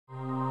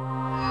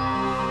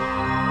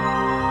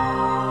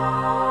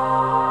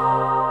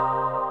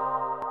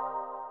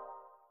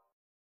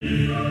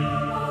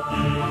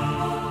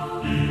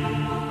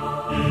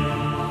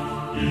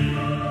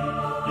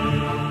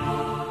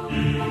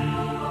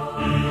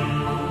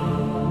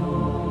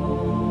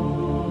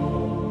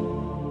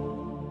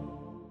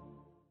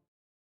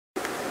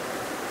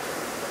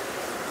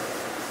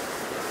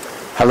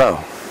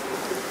Hello,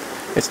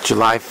 it's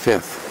July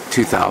 5th,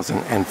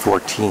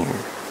 2014.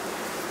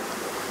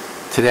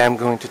 Today I'm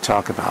going to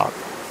talk about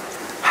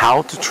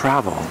how to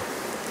travel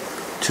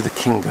to the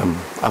kingdom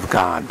of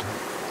God.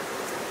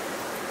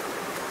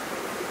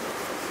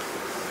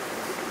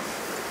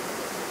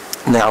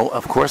 Now,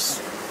 of course,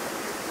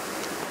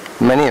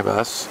 many of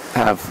us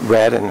have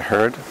read and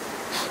heard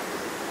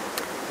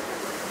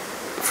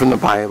from the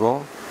Bible,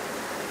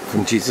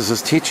 from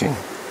Jesus' teaching,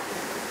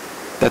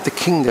 that the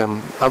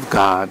kingdom of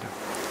God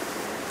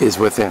is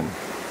within.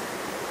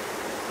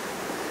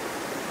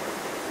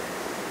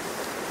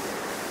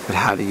 But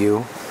how do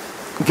you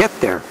get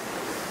there?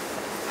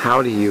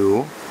 How do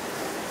you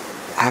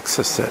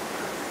access it?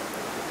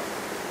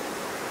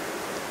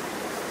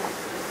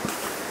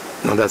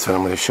 Well, that's what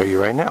I'm going to show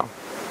you right now.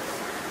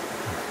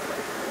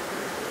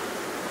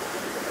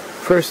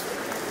 First,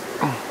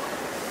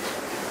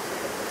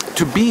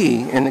 to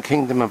be in the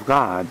kingdom of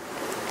God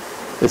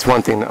is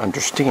one thing to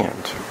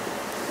understand.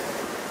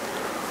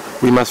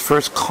 We must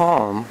first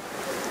calm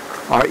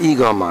our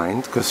ego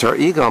mind, because our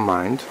ego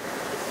mind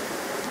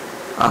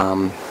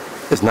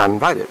is not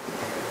invited.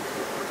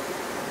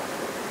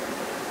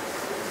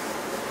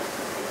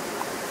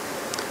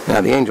 Now,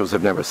 the angels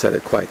have never said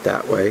it quite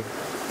that way.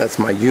 That's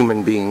my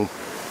human being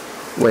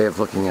way of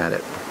looking at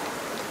it.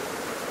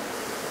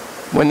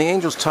 When the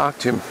angels talk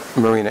to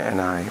Marina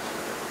and I,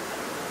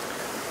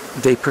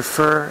 they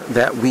prefer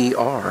that we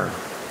are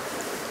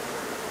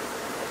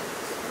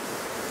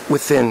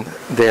within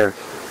their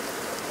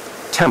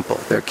temple,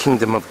 their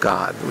kingdom of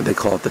God. They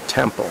call it the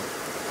temple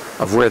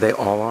of where they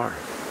all are.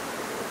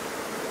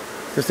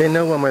 Because they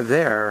know when we're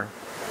there,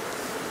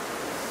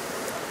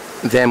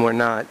 then we're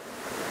not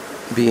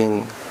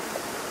being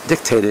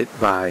dictated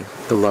by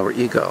the lower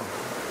ego.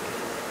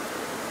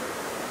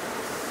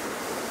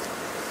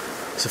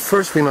 So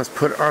first we must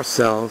put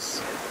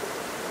ourselves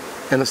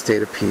in a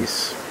state of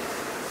peace.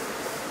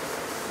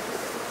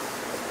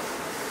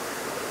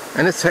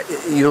 And it's,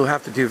 you'll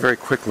have to do very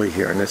quickly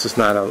here, and this is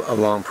not a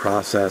long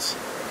process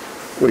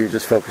where you're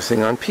just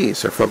focusing on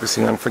peace or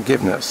focusing on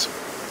forgiveness.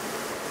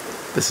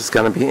 This is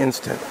going to be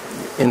instant.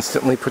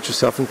 Instantly put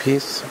yourself in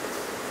peace.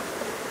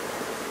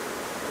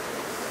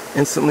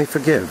 Instantly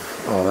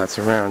forgive all that's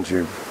around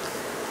you.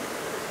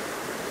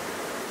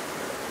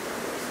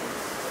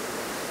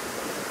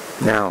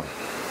 Now,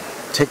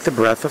 take the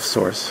breath of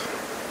Source.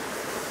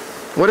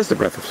 What is the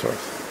breath of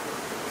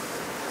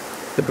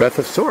Source? The breath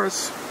of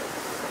Source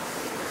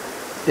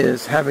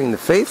is having the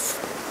faith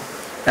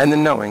and the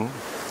knowing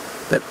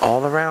that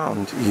all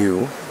around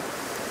you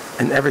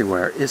and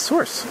everywhere is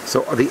Source.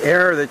 So the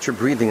air that you're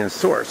breathing is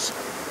Source.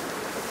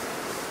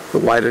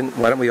 But why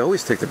don't we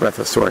always take the breath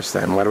of Source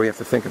then? Why do we have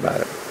to think about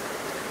it?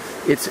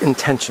 It's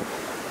intention.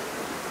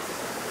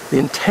 The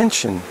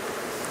intention,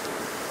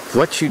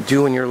 what you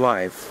do in your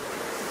life,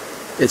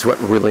 is what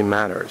really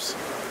matters.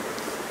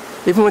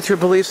 Even with your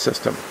belief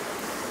system.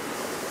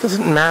 It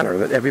doesn't matter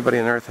that everybody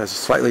on earth has a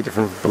slightly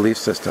different belief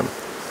system,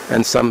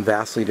 and some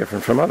vastly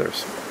different from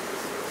others.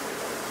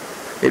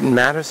 It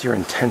matters your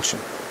intention.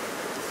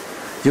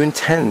 Do you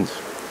intend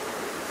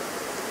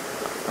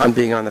on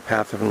being on the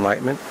path of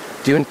enlightenment?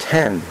 Do you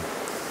intend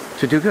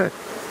to do good?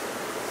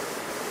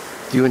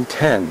 Do you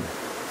intend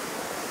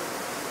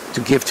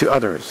to give to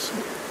others?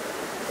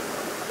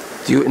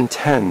 Do you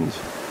intend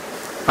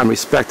on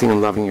respecting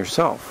and loving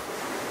yourself?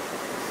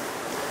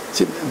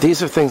 See,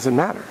 these are things that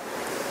matter.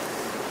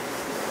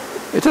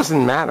 It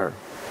doesn't matter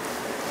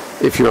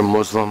if you're a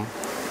Muslim,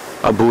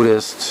 a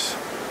Buddhist,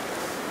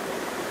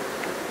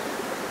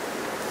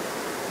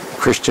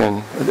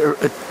 Christian,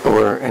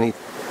 or any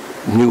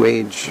New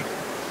Age,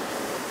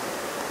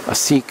 a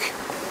Sikh.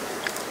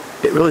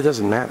 It really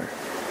doesn't matter.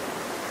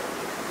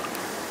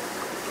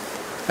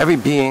 Every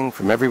being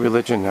from every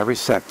religion, every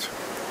sect,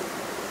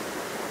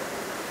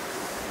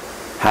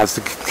 has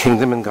the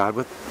kingdom and God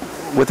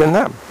within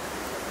them.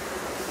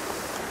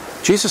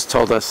 Jesus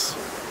told us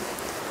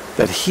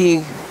that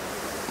He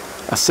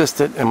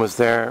assisted and was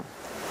there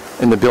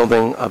in the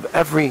building of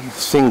every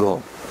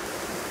single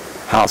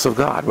house of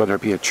God, whether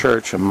it be a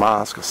church, a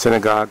mosque, a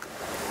synagogue,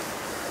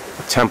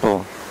 a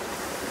temple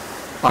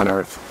on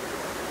earth.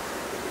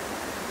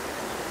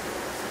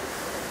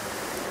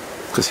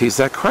 Because He's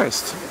that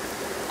Christ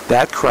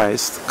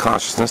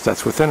consciousness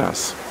that's within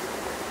us.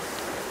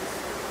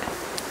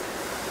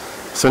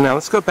 So now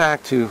let's go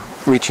back to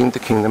reaching the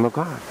kingdom of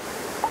God.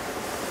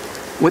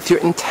 With your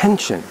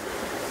intention,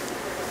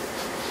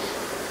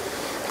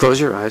 close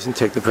your eyes and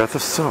take the breath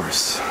of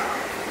Source.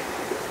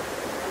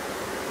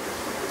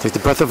 Take the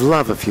breath of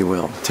love, if you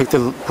will. Take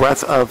the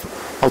breath of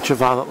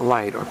ultraviolet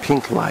light or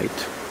pink light,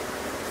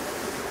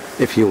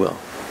 if you will.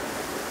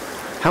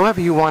 However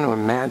you want to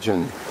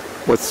imagine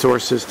what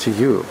Source is to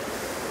you.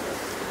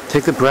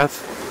 Take the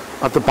breath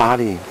of the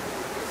body,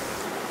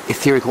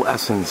 etherical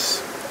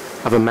essence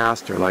of a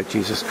master like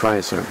Jesus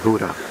Christ or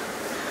Buddha.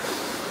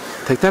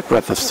 Take that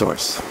breath of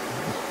Source.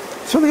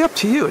 It's really up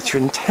to you. It's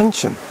your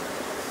intention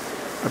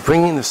of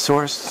bringing the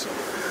Source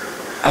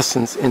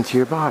essence into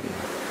your body.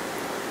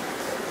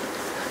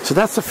 So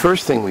that's the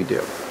first thing we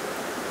do.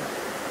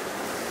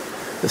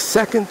 The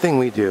second thing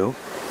we do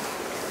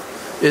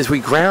is we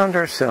ground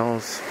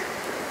ourselves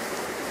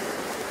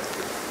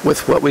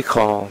with what we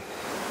call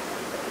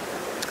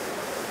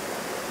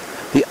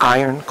the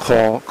iron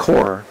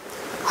core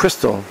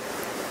crystal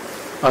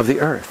of the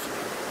earth.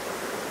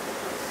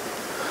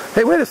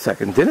 Hey, wait a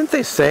second. Didn't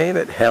they say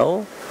that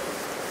hell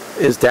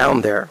is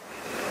down there?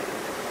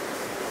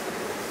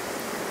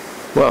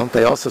 Well,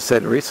 they also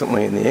said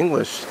recently in the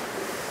English,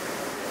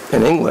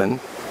 in England,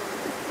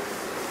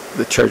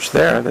 the church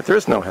there, that there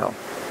is no hell.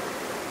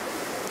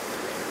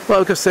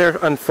 Well, because they're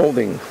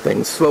unfolding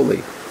things slowly,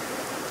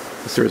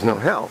 because there is no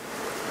hell.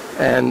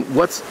 And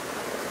what's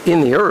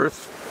in the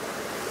earth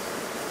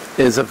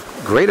is of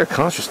greater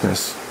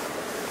consciousness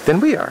than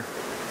we are.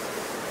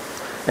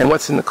 And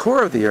what's in the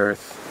core of the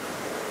earth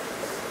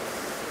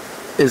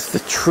is the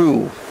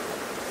true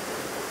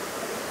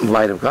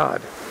light of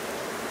God.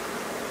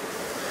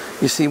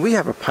 You see, we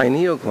have a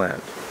pineal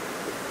gland,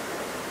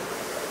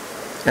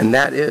 and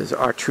that is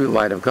our true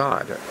light of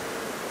God.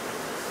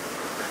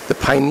 The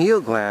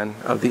pineal gland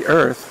of the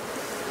earth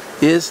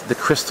is the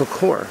crystal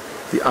core,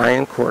 the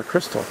iron core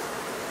crystal.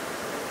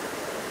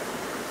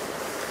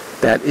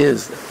 That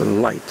is the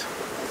light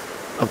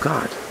of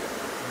God.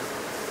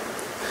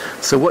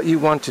 So what you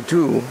want to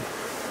do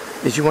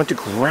is you want to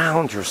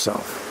ground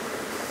yourself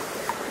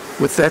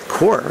with that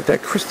core,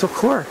 that crystal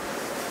core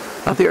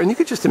out there. And you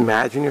could just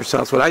imagine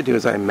yourself. What I do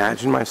is I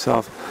imagine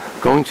myself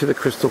going to the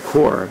crystal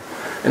core,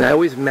 and I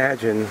always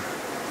imagine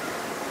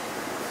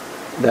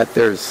that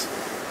there's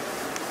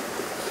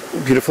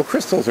beautiful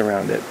crystals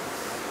around it.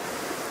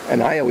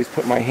 And I always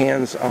put my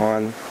hands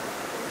on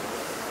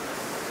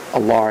a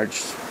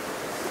large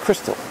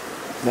crystal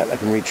that I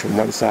can reach from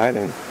one side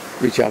and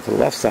reach out to the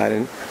left side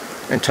and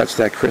touch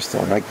that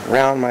crystal. And I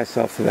ground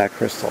myself to that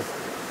crystal.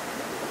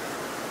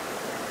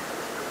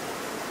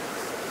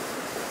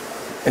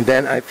 And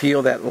then I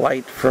feel that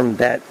light from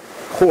that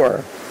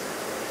core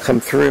come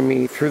through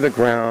me, through the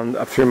ground,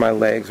 up through my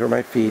legs or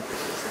my feet,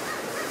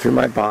 through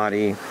my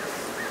body,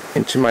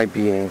 into my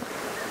being,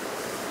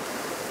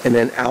 and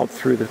then out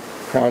through the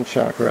crown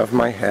chakra of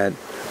my head,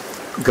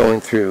 going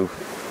through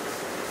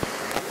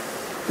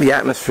the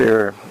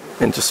atmosphere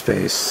into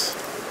space.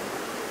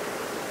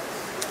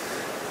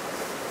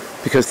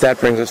 Because that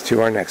brings us to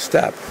our next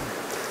step.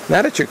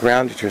 Now that you're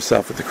grounded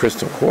yourself with the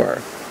crystal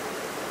core,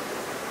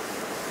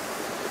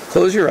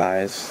 close your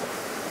eyes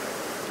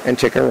and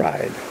take a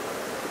ride.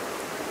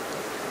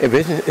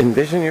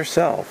 Envision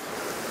yourself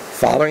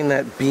following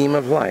that beam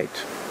of light.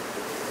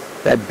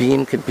 That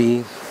beam could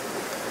be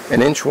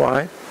an inch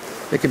wide.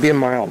 It could be a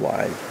mile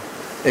wide.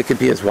 It could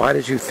be as wide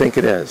as you think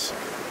it is.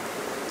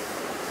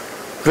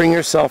 Bring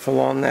yourself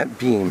along that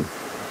beam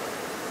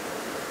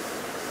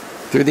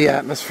through the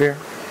atmosphere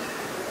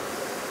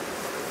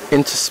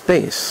into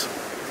space.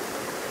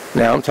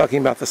 Now I'm talking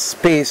about the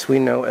space we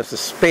know as the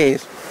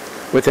space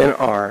within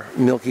our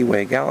Milky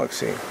Way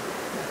galaxy.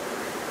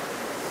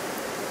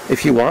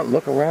 If you want,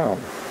 look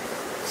around.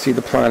 See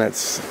the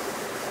planets.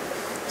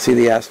 See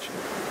the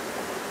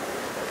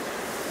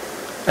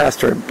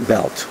asteroid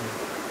belt.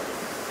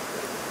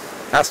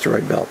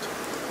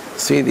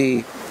 See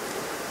the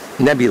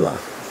nebula.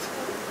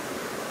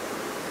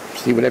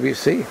 See whatever you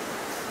see.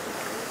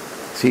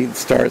 See the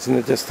stars in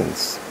the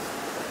distance.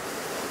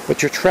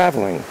 But you're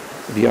traveling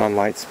beyond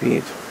light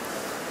speed.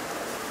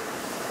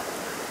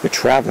 You're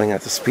traveling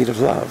at the speed of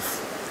love,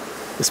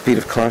 the speed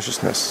of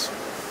consciousness,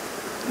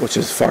 which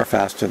is far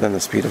faster than the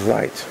speed of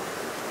light.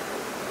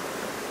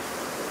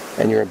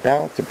 And you're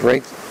about to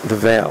break the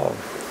veil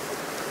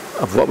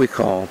of what we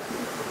call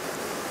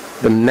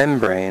the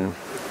membrane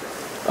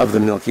of the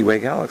Milky Way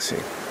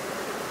galaxy.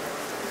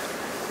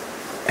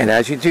 And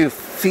as you do,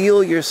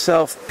 feel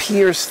yourself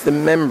pierce the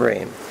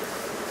membrane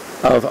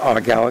of our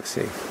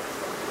galaxy,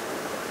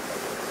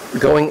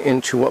 going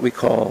into what we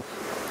call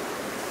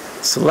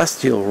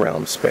celestial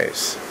realm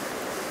space.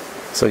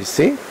 So you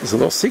see, there's a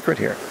little secret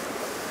here.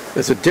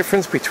 There's a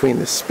difference between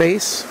the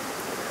space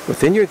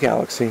within your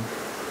galaxy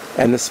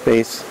and the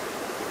space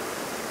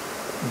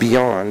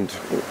beyond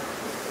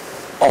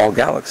all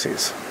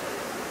galaxies.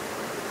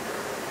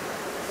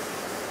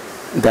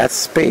 That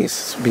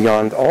space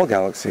beyond all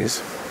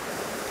galaxies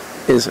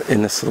is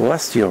in the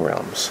celestial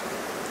realms,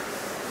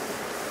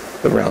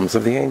 the realms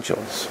of the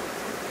angels.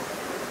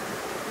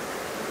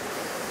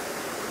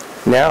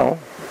 Now,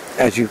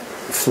 as you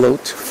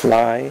float,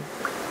 fly,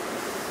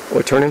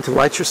 or turn into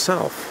light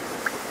yourself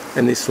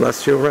in these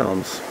celestial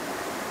realms,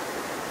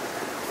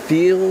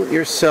 feel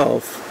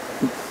yourself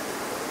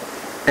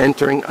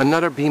entering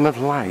another beam of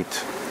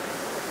light,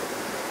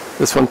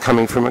 this one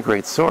coming from a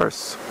great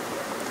source.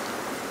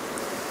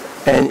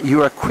 And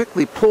you are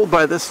quickly pulled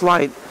by this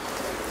light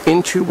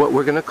into what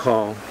we're going to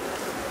call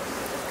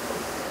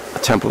a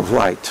temple of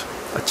light.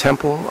 A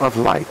temple of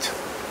light.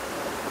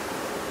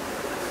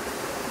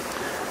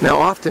 Now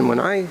often when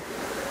I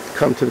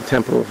come to the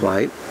temple of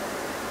light,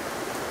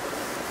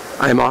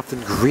 I am often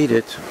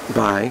greeted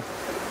by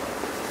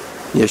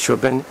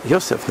Yeshua ben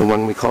Yosef, the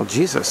one we call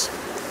Jesus.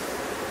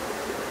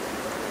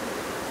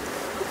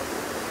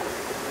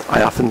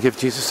 I often give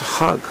Jesus a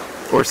hug.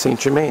 or Saint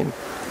Germain,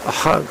 a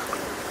hug.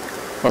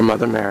 Or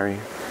Mother Mary,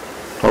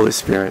 Holy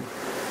Spirit,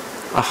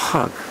 a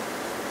hug.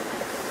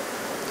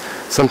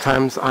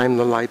 Sometimes I'm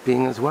the light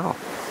being as well.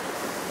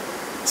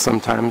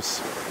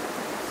 Sometimes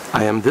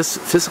I am this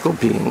physical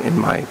being in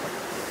my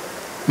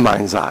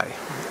mind's eye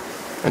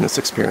in this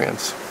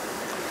experience.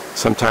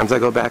 Sometimes I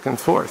go back and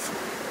forth.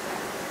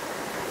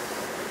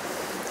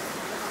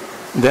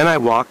 Then I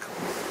walk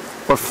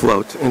or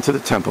float into the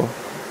temple,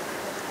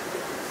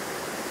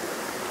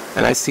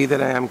 and I see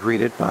that I am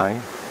greeted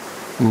by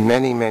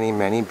many, many,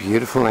 many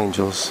beautiful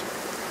angels,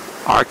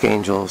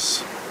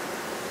 archangels,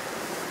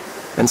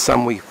 and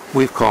some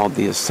we've called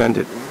the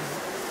ascended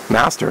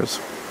masters.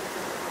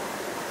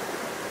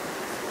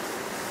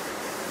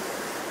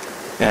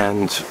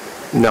 And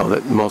know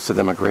that most of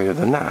them are greater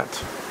than that.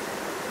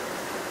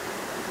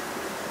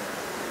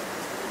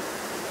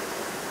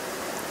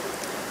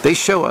 They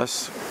show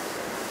us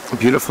a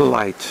beautiful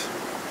light,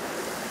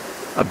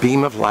 a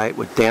beam of light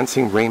with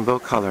dancing rainbow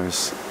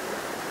colors,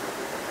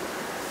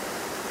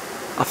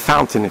 a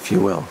fountain, if you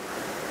will,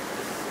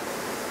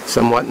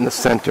 somewhat in the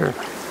center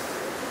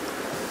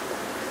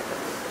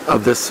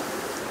of this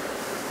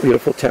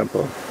beautiful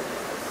temple.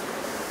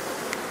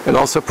 It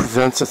also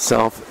presents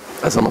itself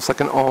as almost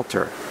like an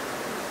altar.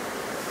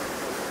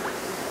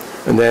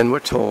 And then we're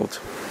told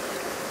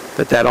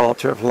that that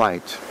altar of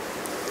light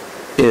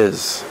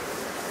is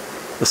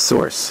the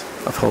source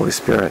of Holy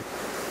Spirit.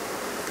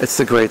 It's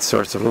the great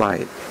source of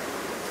light.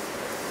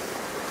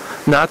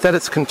 Not that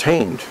it's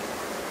contained,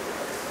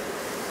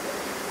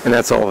 and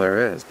that's all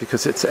there is,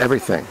 because it's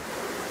everything.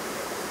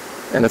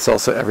 And it's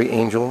also every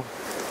angel,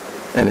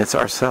 and it's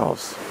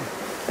ourselves.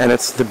 And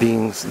it's the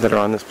beings that are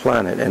on this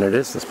planet, and it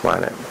is this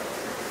planet.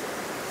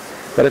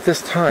 But at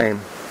this time,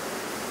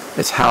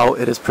 it's how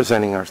it is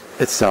presenting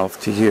itself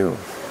to you.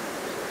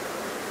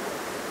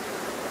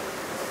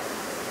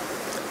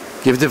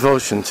 Give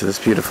devotion to this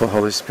beautiful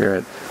Holy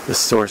Spirit, this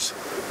source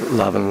of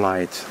love and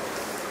light,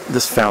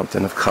 this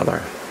fountain of color,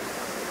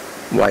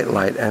 white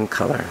light and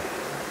color.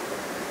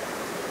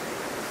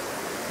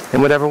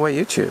 In whatever way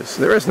you choose.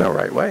 There is no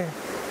right way.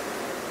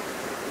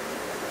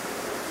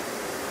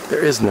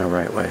 There is no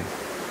right way.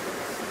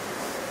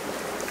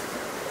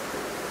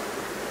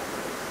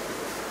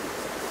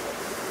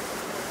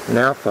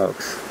 Now,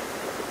 folks,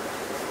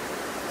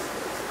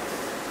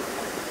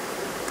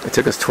 it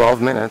took us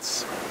 12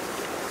 minutes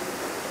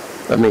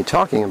of me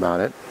talking about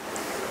it,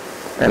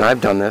 and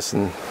I've done this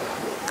in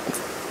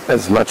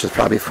as much as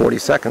probably 40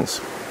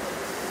 seconds,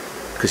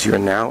 because you are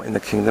now in the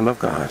kingdom of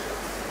God.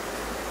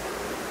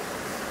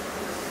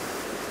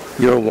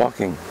 You are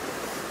walking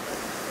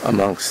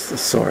amongst the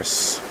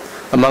source,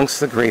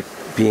 amongst the great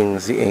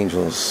beings, the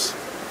angels,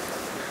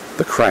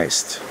 the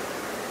Christ,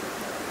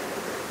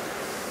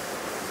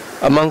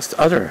 amongst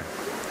other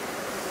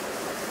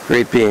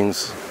great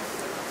beings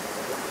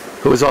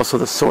who is also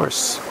the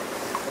source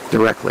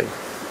directly,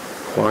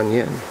 Kuan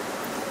Yin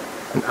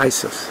and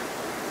Isis.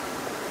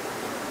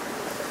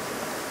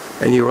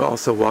 And you are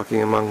also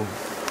walking among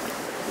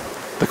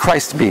the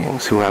Christ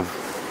beings who have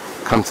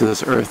come to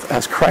this earth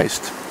as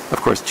Christ,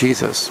 of course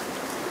Jesus,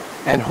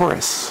 and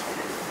Horus,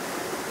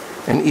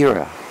 and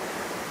Era,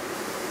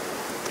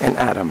 and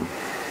Adam.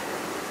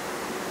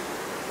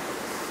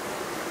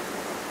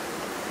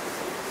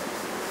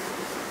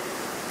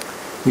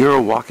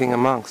 You're walking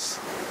amongst,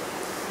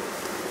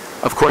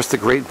 of course, the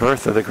great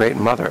birth of the great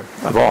mother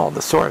of all,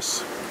 the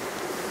source.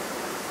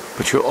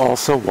 But you're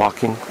also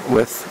walking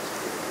with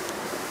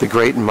the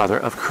great mother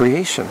of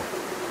creation,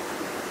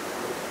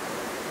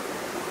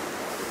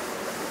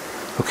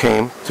 who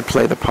came to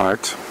play the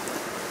part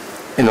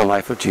in the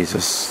life of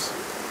Jesus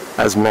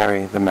as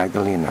Mary the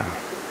Magdalena.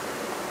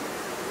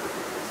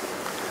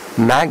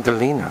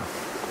 Magdalena,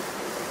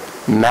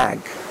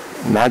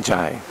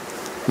 magi,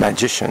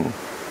 magician,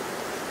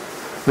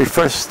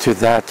 refers to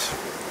that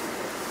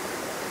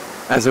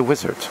as a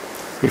wizard,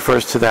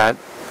 refers to that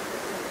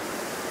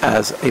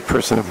as a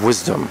person of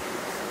wisdom,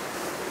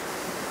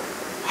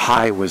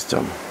 high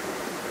wisdom.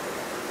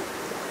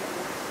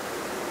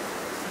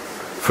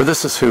 For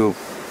this is who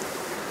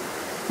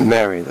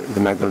Mary, the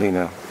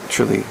Magdalena,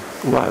 truly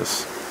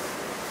was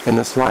in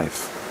this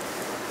life.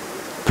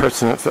 A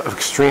person of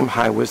extreme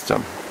high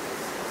wisdom.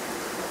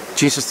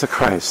 Jesus the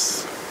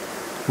Christ,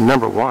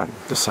 number one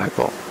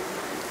disciple.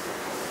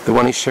 The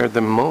one who shared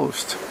the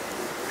most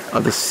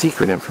of the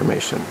secret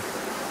information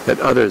that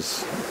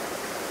others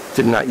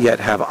did not yet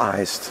have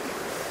eyes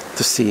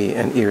to see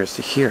and ears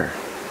to hear.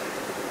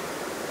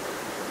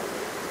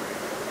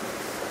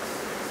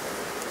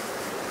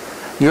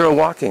 You're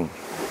walking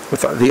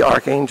with the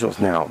archangels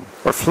now,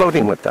 or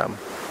floating with them.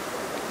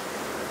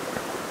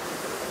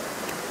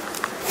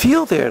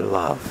 Feel their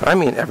love. I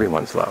mean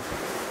everyone's love.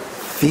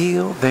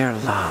 Feel their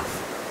love.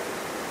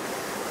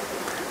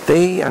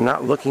 They are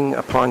not looking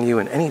upon you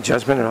in any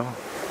judgment at all.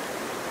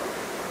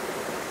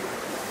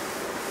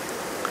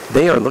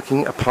 They are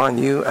looking upon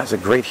you as a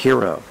great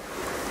hero.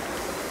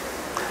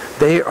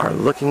 They are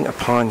looking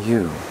upon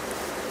you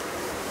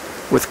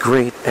with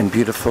great and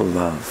beautiful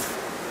love,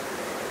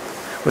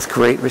 with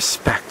great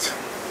respect,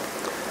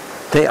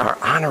 They are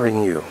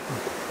honoring you.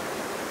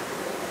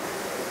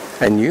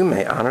 And you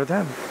may honor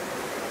them.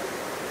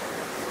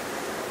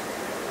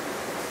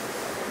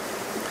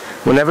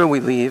 Whenever we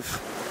leave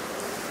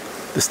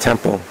this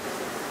temple,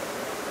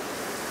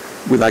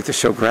 we like to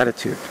show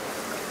gratitude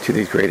to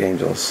these great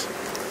angels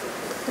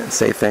and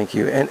say thank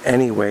you in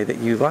any way that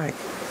you like,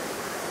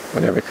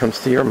 whatever comes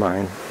to your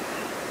mind.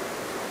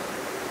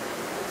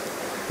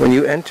 When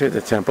you enter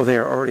the temple, they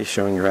are already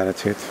showing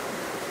gratitude.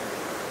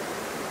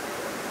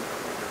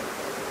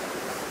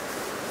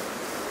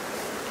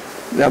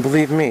 Now,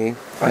 believe me,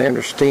 I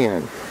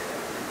understand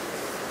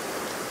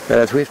that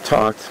as we've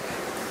talked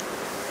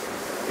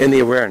in the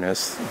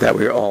awareness that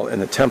we're all in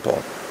the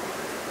temple,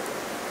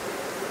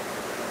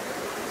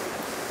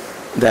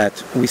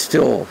 that we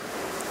still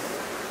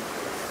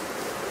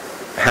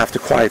have to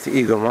quiet the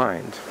ego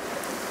mind.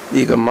 The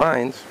ego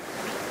mind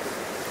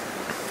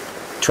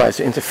tries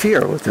to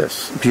interfere with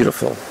this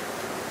beautiful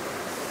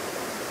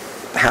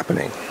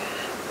happening.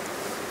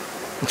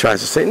 It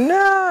tries to say,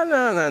 no,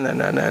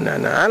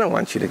 I don't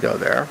want you to go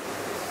there.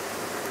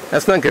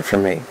 That's not good for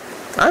me.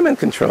 I'm in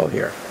control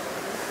here.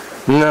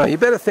 No, you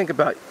better think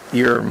about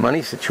your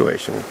money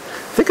situation.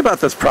 Think about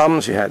those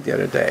problems you had the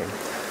other day.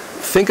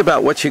 Think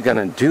about what you're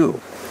going to do.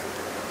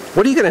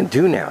 What are you going to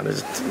do now?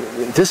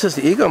 This is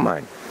the ego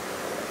mind.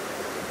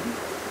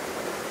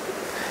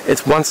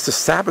 It wants to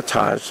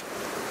sabotage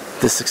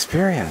this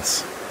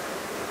experience.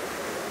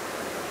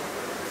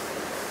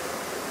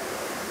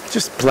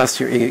 Just bless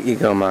your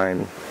ego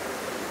mind.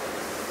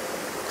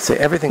 Say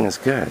everything is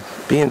good.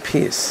 Be in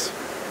peace.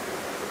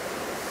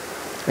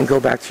 And go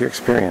back to your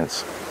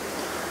experience.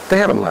 They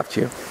haven't left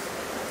you.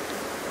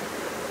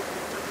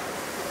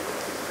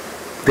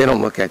 They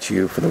don't look at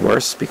you for the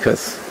worse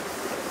because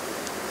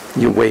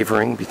you're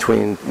wavering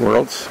between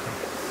worlds.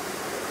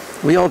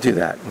 We all do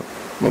that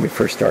when we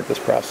first start this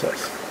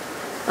process.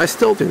 I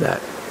still do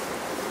that.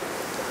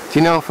 Do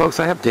you know, folks,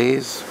 I have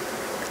days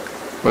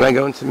when I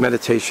go into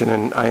meditation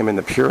and I am in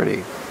the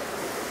purity.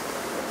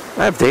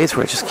 I have days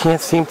where I just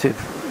can't seem to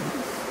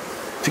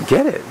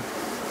get it.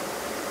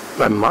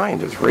 My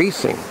mind is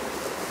racing.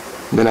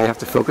 And then I have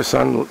to focus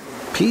on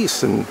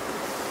peace and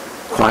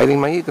quieting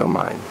my ego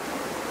mind.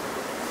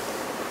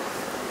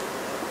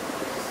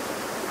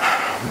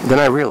 Then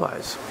I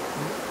realize,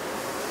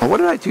 well, what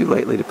did I do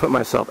lately to put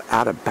myself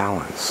out of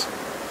balance?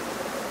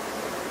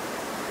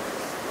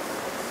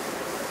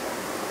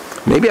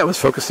 Maybe I was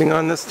focusing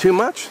on this too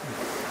much.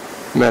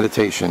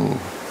 Meditation,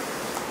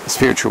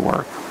 spiritual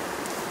work.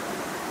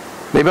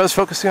 Maybe I was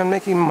focusing on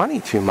making money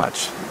too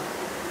much.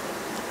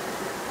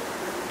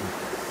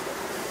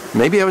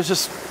 Maybe I was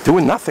just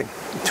doing nothing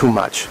too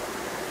much.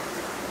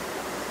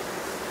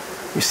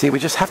 You see, we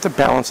just have to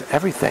balance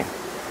everything.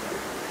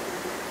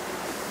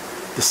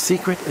 The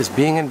secret is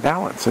being in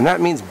balance. And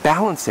that means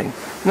balancing.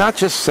 Not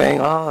just saying,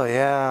 oh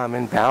yeah, I'm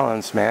in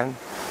balance, man.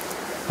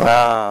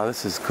 Wow,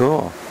 this is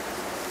cool.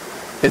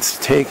 It's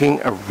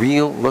taking a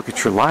real look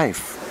at your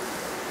life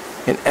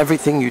and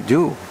everything you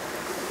do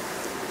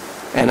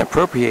and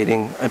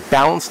appropriating a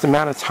balanced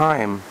amount of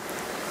time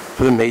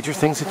for the major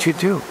things that you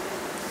do.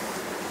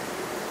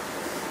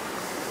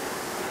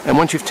 And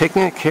once you've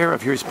taken care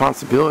of your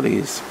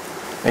responsibilities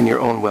and your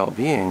own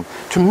well-being,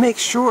 to make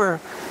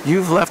sure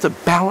you've left a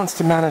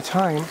balanced amount of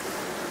time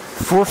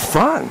for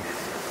fun,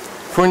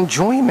 for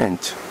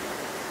enjoyment.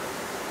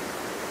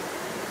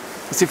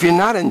 Because if you're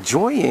not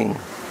enjoying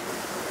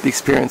the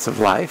experience of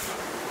life,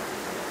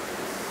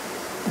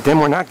 then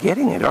we're not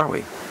getting it, are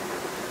we?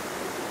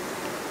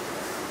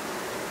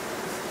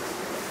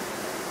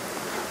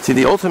 See,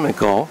 the ultimate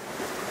goal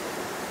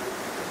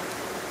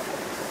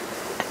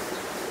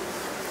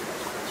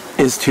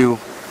is to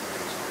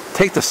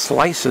take the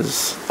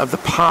slices of the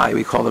pie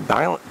we call the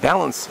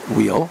balance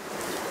wheel,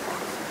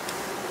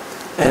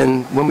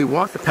 and when we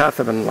walk the path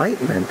of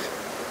enlightenment,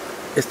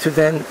 is to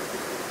then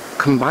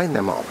combine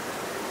them all.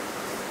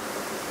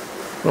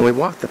 When we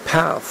walk the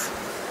path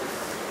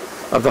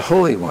of the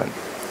Holy One,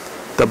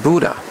 the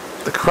Buddha,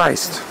 the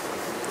Christ,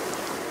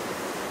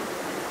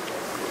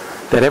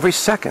 that every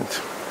second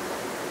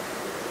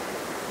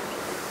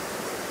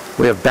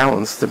we have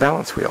balanced the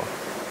balance wheel.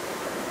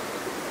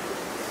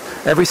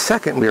 Every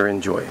second we are in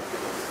joy.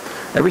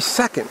 Every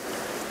second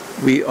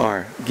we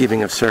are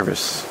giving of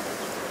service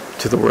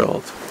to the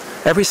world.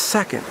 Every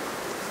second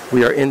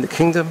we are in the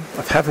kingdom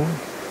of heaven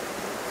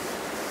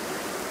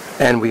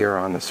and we are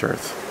on this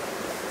earth.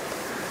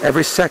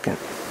 Every second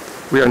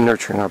we are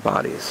nurturing our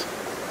bodies.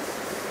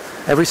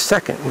 Every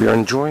second we are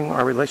enjoying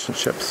our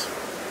relationships.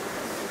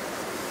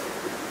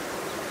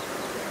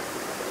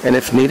 And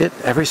if needed,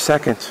 every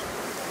second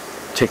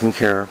taking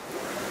care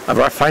of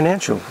our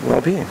financial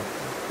well-being.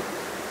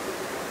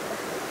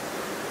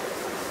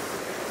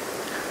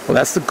 Well,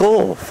 that's the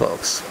goal,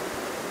 folks.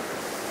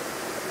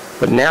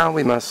 But now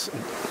we must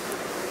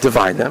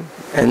divide them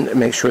and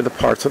make sure the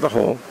parts of the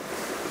whole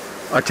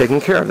are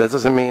taken care of. That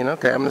doesn't mean,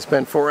 okay, I'm going to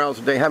spend 4 hours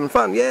a day having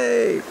fun,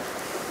 yay,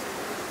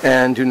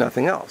 and do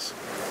nothing else.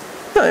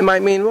 No, it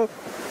might mean, well,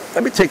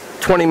 let me take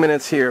 20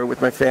 minutes here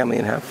with my family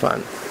and have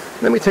fun.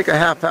 Let me take a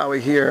half hour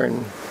here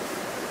and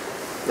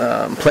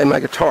play my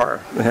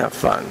guitar and have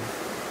fun.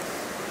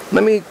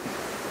 Let me,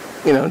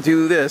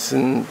 do this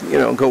and,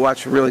 go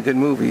watch a really good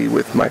movie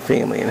with my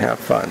family and have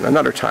fun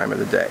another time of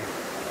the day.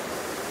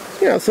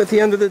 So at the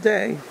end of the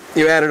day,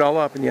 you add it all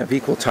up and you have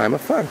equal time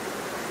of fun.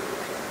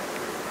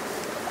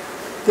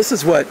 This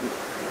is what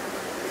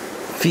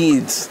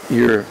feeds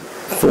your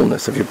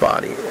fullness of your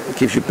body. It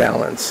gives you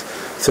balance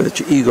so that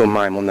your ego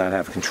mind will not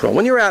have control.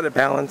 When you're out of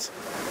balance,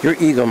 your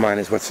ego mind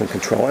is what's in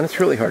control, and it's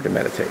really hard to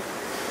meditate.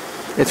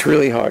 It's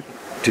really hard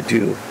to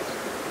do,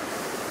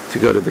 to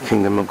go to the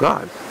kingdom of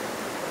God.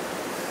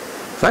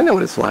 So I know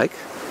what it's like.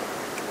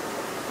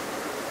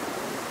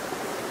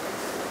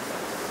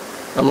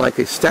 I'm like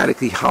a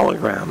statically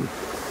hologram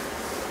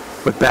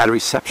with bad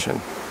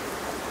reception,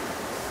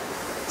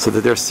 so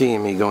that they're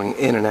seeing me going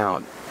in and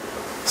out,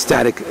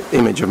 static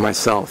image of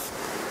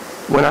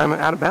myself when I'm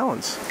out of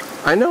balance.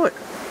 I know it.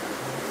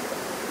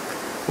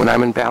 When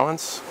I'm in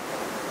balance,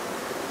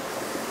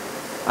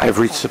 I have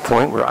reached the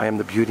point where I am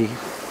the beauty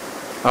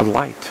of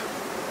light.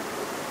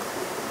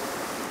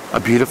 A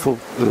beautiful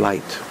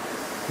light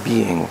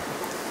being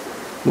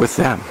with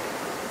them.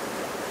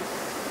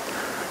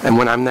 And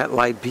when I'm that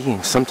light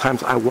being,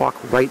 sometimes I walk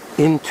right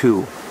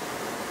into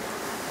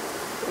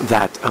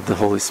that of the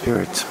Holy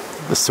Spirit,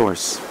 the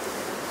source,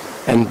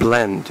 and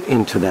blend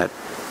into that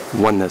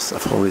oneness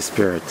of Holy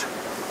Spirit.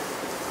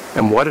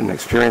 And what an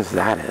experience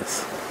that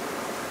is.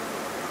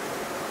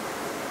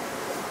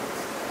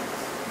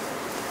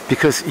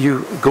 Because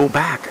you go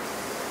back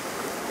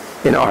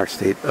in our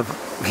state of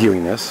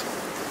viewing this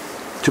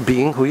to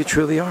being who you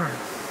truly are.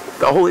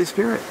 The Holy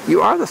Spirit.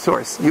 You are the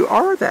source. You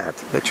are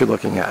that you're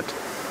looking at.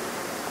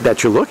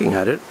 That you're looking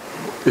at it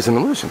is an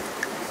illusion.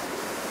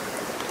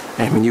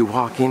 And when you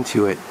walk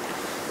into it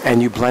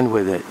and you blend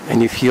with it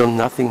and you feel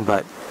nothing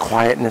but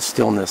quietness,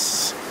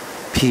 stillness,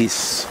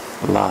 peace,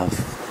 love,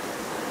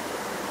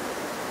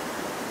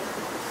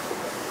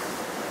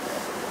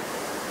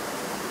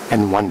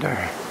 and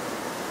wonder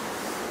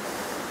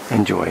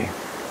and joy,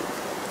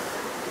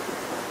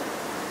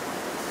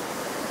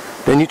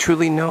 then you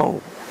truly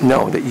know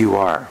that you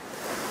are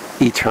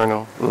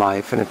eternal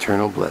life and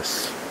eternal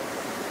bliss.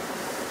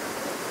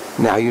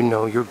 Now you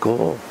know your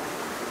goal.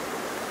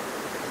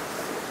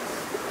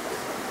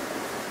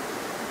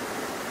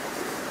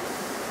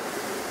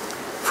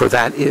 For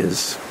that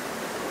is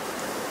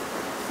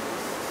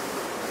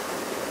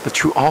the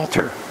true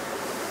altar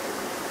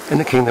in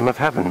the kingdom of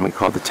heaven we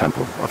call the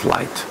temple of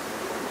light,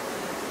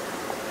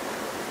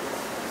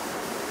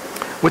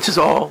 which is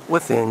all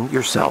within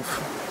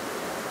yourself.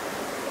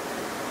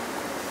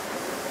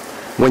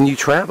 When you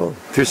travel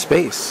through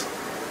space,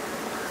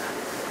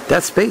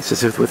 that space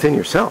is within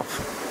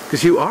yourself,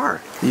 because you are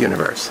the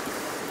universe.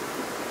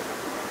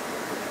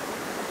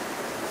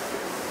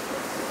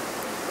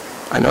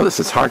 I know this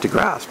is hard to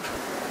grasp.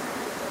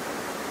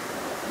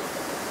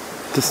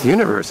 This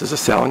universe is a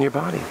cell in your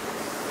body.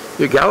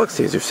 Your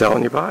galaxies are a cell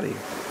in your body.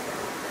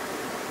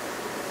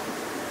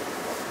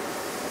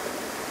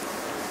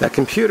 That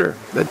computer,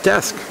 that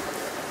desk,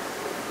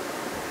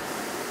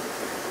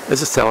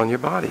 is a cell in your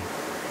body.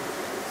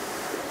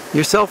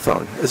 Your cell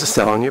phone is a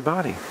cell in your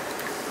body.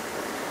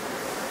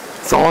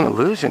 It's all an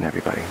illusion,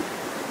 everybody.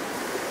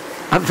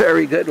 A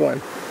very good one.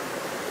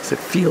 Because it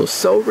feels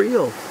so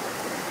real.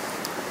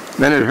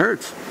 Then it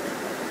hurts.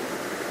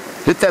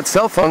 Hit that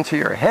cell phone to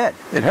your head.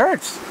 It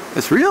hurts.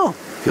 It's real.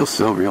 It feels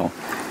so real.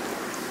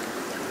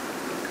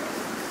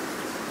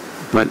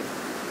 But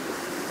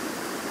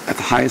at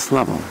the highest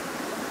level,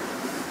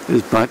 it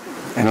is but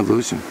an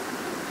illusion.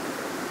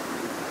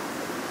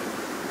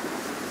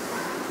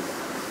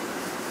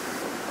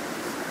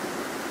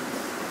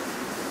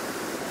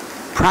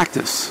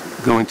 Practice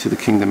going to the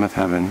kingdom of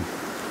heaven.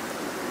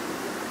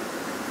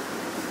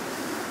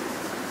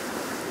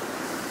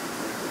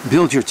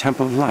 Build your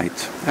temple of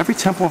light. Every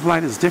temple of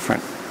light is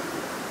different.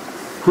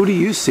 Who do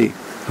you see?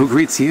 Who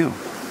greets you?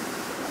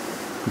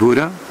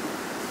 Buddha?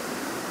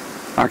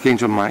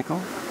 Archangel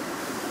Michael?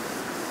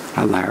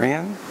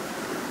 Hilarion?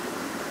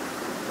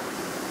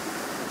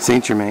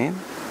 Saint Germain?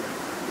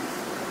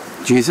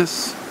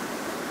 Jesus?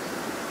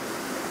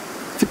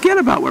 Forget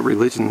about what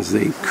religions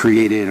they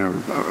created or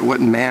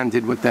what man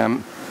did with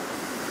them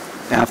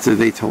after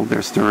they told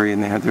their story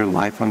and they had their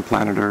life on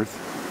planet Earth.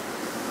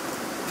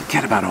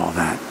 Forget about all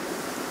that.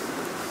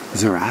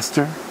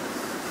 Zoroaster?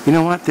 You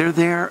know what? They're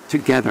there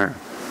together.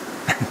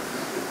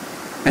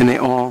 And they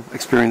all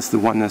experience the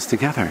oneness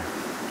together.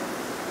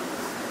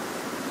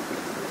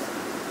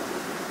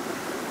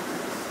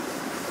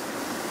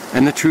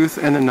 And the truth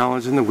and the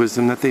knowledge and the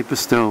wisdom that they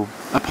bestow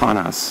upon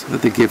us,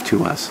 that they give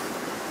to us,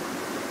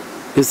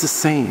 is the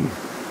same.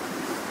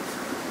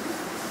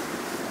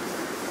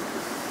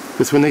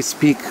 Because when they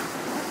speak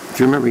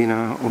through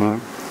Marina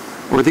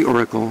or the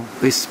Oracle,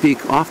 they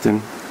speak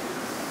often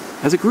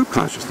as a group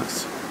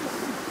consciousness,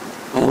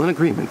 all in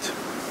agreement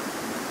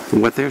for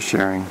what they're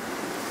sharing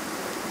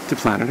to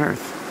planet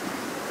Earth.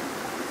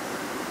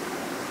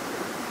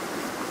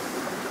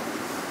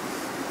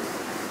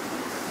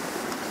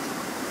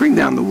 Bring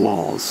down the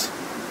walls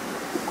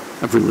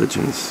of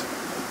religions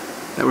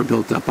that were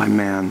built up by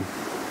man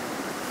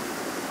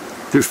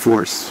through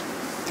force,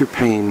 through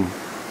pain,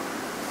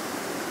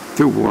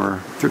 through war,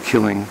 through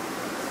killing,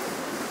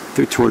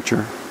 through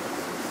torture,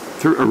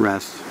 through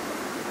arrest,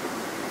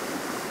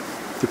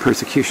 through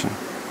persecution.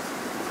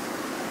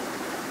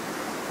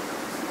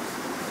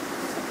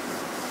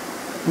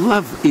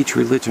 Love each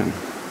religion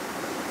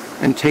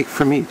and take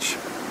from each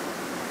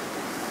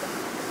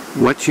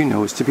what you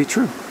know is to be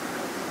true.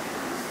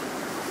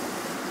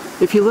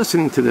 If you're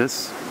listening to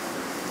this,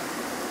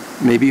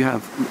 maybe you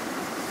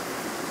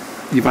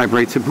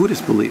vibrate to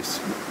Buddhist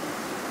beliefs.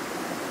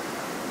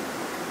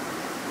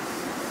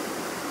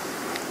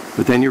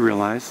 But then you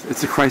realize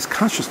it's a Christ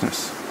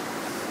consciousness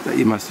that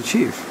you must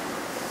achieve.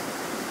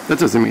 That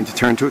doesn't mean to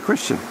turn to a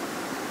Christian.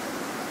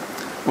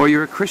 Or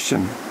you're a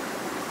Christian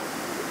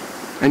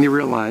and you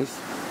realize,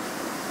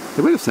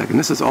 hey, wait a second,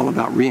 this is all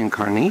about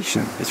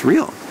reincarnation. It's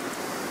real.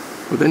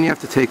 Well, then you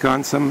have to take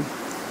on some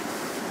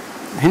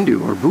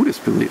Hindu or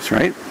Buddhist beliefs,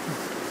 right?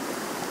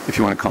 If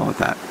you want to call it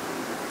that.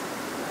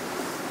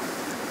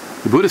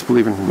 The Buddhists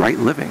believe in right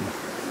living.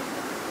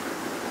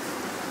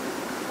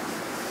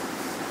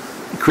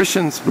 The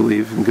Christians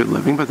believe in good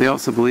living, but they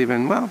also believe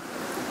in, well,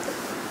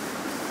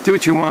 do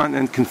what you want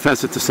and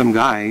confess it to some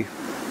guy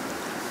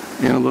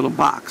in a little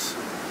box.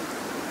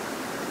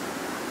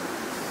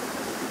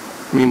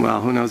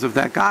 Meanwhile, who knows if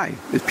that guy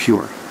is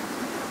pure?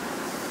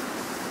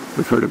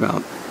 We've heard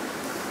about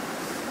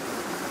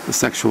the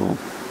sexual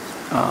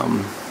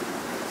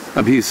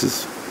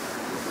abuses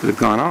that have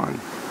gone on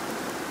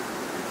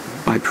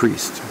by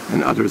priests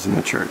and others in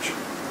the church.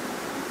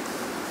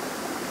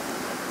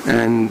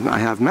 And I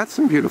have met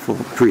some beautiful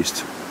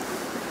priests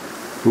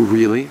who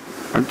really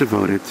are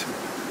devoted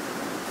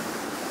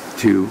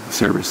to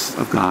service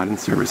of God and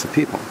service of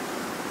people.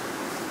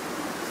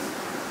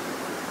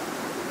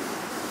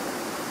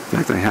 In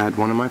fact, I had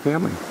one in my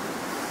family.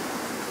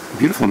 A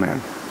beautiful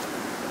man.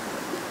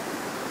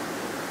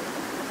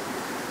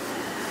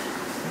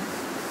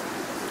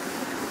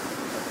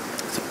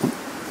 So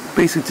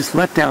basically just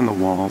let down the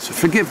walls.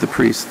 Forgive the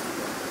priest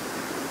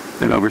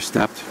that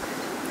overstepped.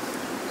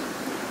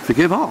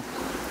 Forgive all.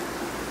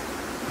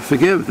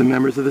 Forgive the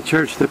members of the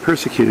church that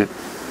persecuted.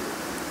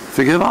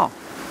 Forgive all.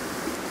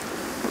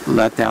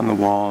 Let down the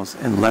walls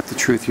and let the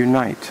truth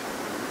unite.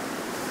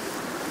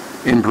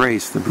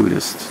 Embrace the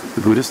Buddhist.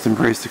 The Buddhist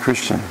embrace the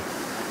Christian.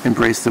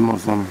 Embrace the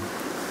Muslim.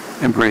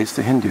 Embrace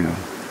the Hindu.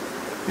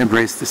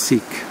 Embrace the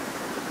Sikh.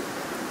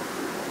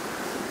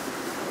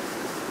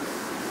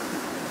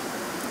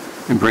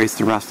 Embrace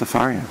the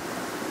Rastafarian.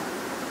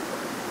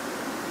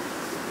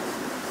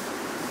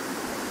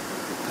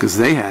 Because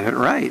they had it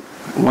right.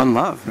 One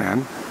love,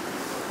 man.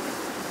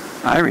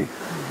 Irie,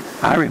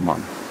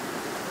 Mom.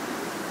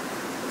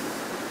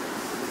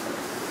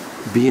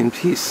 Be in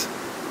peace.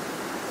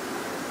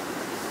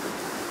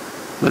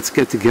 Let's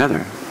get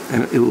together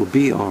and it will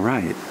be all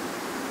right.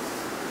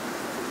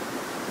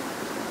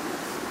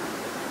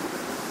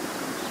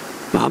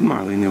 Bob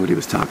Marley knew what he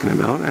was talking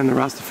about, and the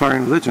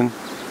Rastafarian religion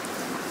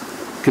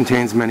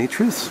contains many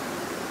truths.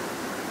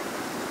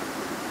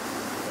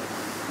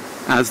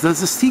 As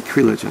does the Sikh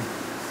religion.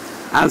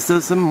 As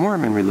does the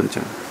Mormon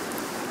religion.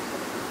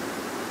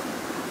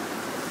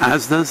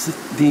 As does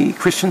the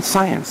Christian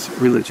Science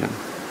religion.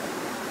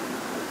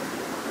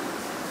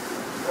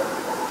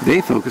 They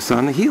focus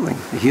on the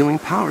healing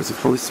powers of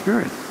Holy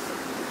Spirit.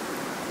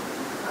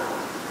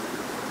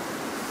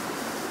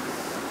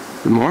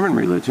 The Mormon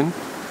religion,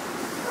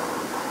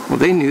 well,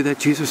 they knew that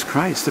Jesus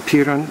Christ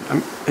appeared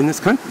in this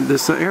country,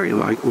 this area,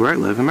 like where I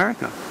live,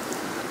 America.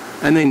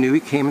 And they knew he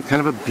came in kind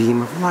of a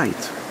beam of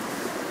light.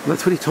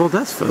 That's what he told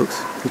us,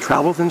 folks. He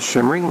traveled in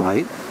shimmering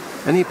light,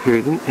 and he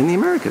appeared in the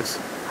Americas.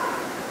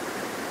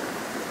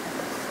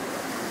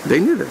 They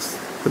knew this,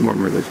 the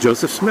Mormon religion.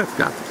 Joseph Smith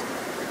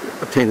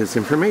obtained this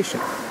information.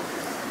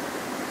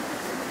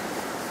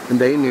 And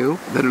they knew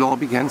that it all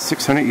began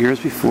 600 years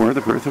before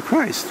the birth of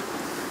Christ.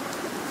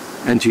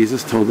 And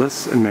Jesus told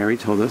us, and Mary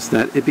told us,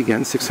 that it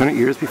began 600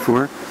 years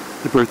before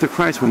the birth of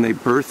Christ, when they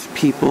birthed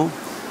people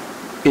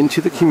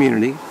into the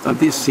community of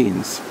the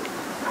Essenes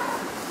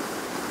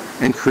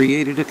and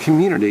created a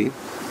community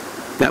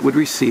that would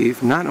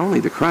receive not only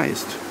the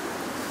Christ,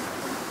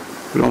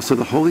 but also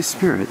the Holy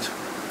Spirit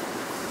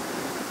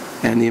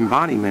and the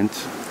embodiment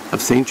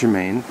of Saint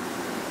Germain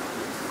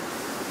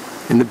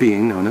in the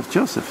being known as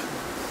Joseph,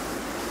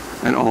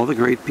 and all the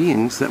great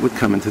beings that would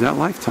come into that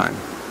lifetime,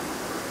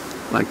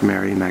 like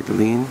Mary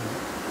Magdalene,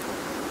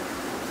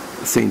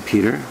 Saint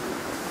Peter,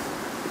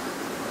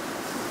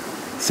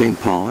 Saint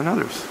Paul, and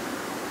others.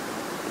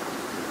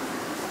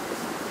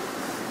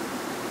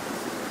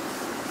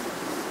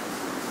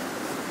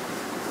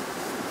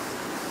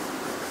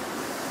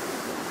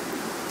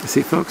 You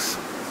see, folks,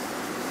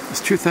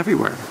 there's truth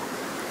everywhere.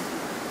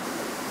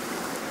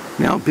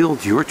 Now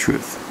build your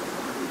truth.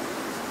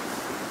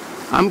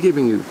 I'm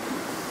giving you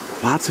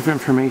lots of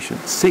information,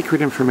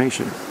 sacred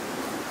information,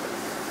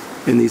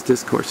 in these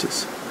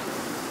discourses.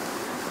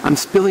 I'm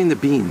spilling the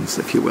beans,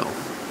 if you will.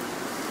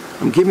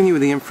 I'm giving you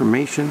the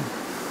information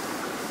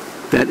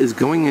that is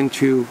going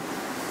into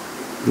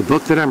the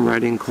book that I'm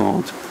writing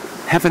called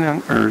Heaven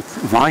on Earth,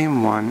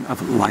 Volume 1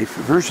 of Life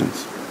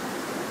Versions.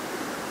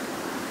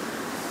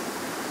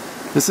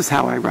 This is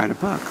how I write a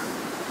book.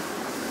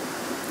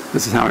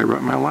 This is how I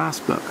wrote my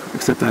last book,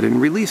 except I didn't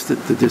release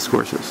the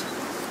discourses.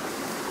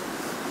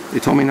 They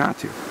told me not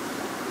to.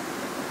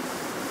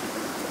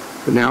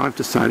 But now I've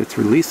decided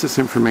to release this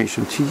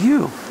information to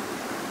you,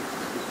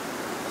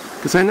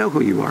 because I know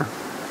who you are.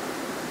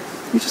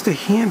 You're just a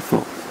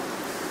handful.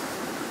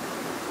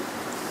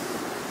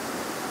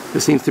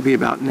 There seems to be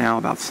about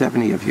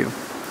 70 of you.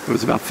 It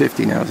was about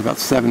 50, now it's about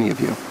 70 of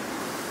you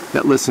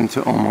that listen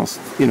to almost,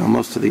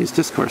 most of these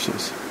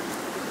discourses.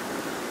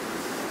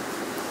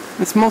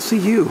 It's mostly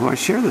you who I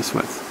share this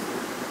with.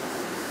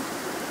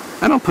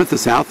 I don't put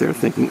this out there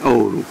thinking,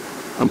 oh,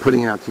 I'm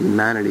putting it out to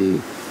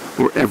humanity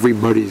where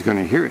everybody's going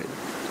to hear it.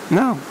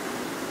 No.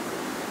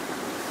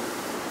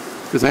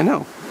 Because I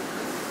know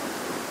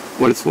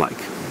what it's like.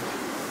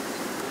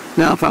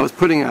 Now, if I was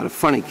putting out a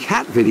funny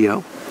cat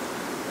video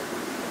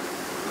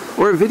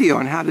or a video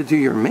on how to do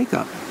your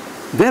makeup,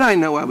 then I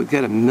know I would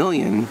get 1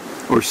 million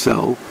or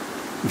so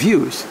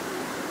views.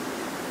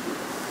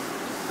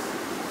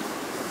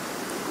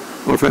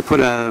 Or if I put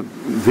a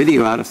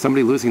video out of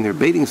somebody losing their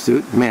bathing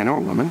suit, man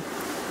or woman,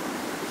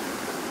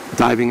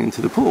 diving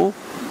into the pool,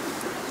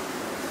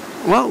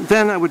 well,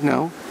 then I would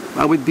know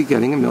I would be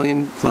getting 1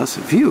 million plus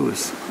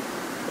views.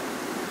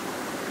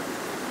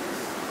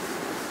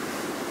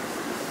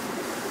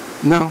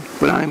 No,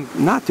 but I'm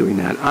not doing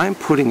that. I'm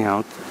putting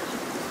out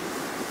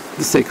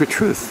the sacred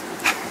truth.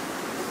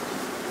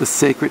 The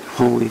sacred,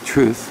 holy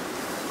truth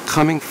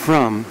coming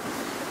from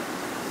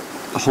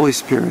the Holy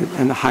Spirit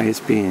and the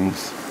highest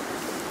beings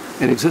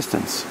in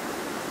existence.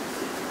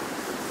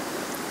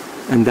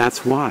 And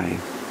that's why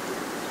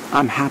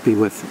I'm happy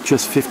with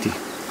just 50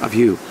 of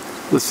you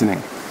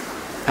listening.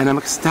 And I'm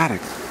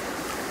ecstatic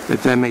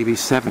that there may be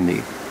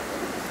 70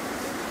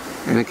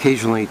 and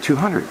occasionally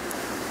 200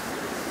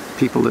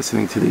 people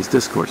listening to these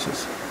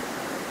discourses.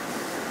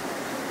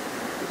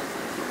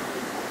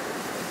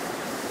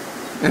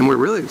 And we're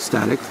really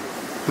ecstatic,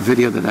 a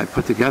video that I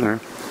put together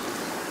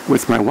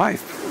with my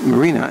wife,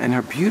 Marina, and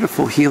her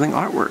beautiful healing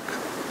artwork,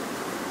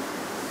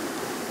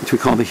 which we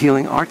call the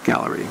Healing Art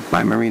Gallery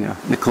by Marina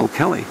Nicole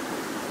Kelly.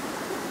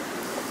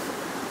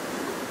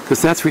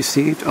 Because that's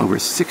received over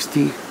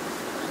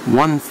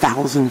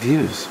 61,000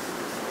 views.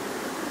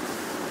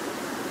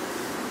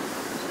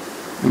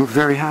 And we're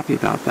very happy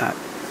about that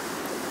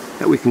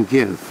we can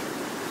give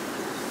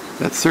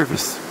that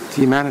service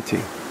to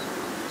humanity.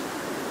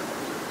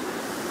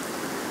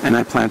 And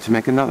I plan to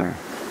make another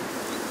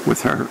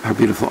with her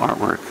beautiful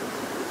artwork,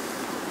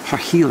 her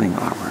healing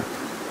artwork.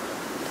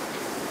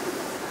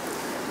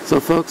 So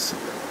folks,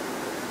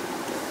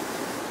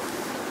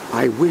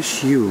 I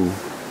wish you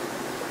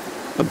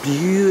a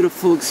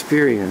beautiful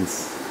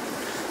experience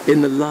in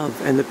the love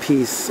and the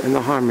peace and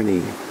the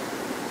harmony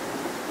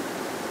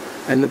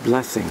and the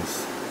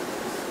blessings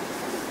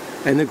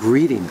and the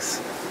greetings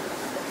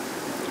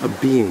of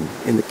being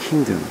in the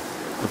kingdom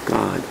of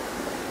God.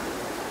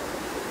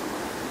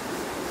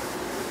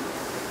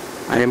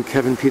 I am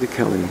Kevin Peter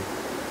Kelly,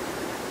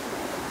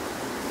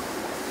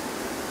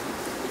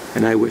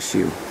 and I wish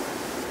you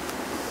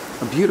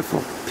a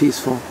beautiful,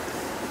 peaceful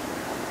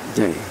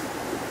day.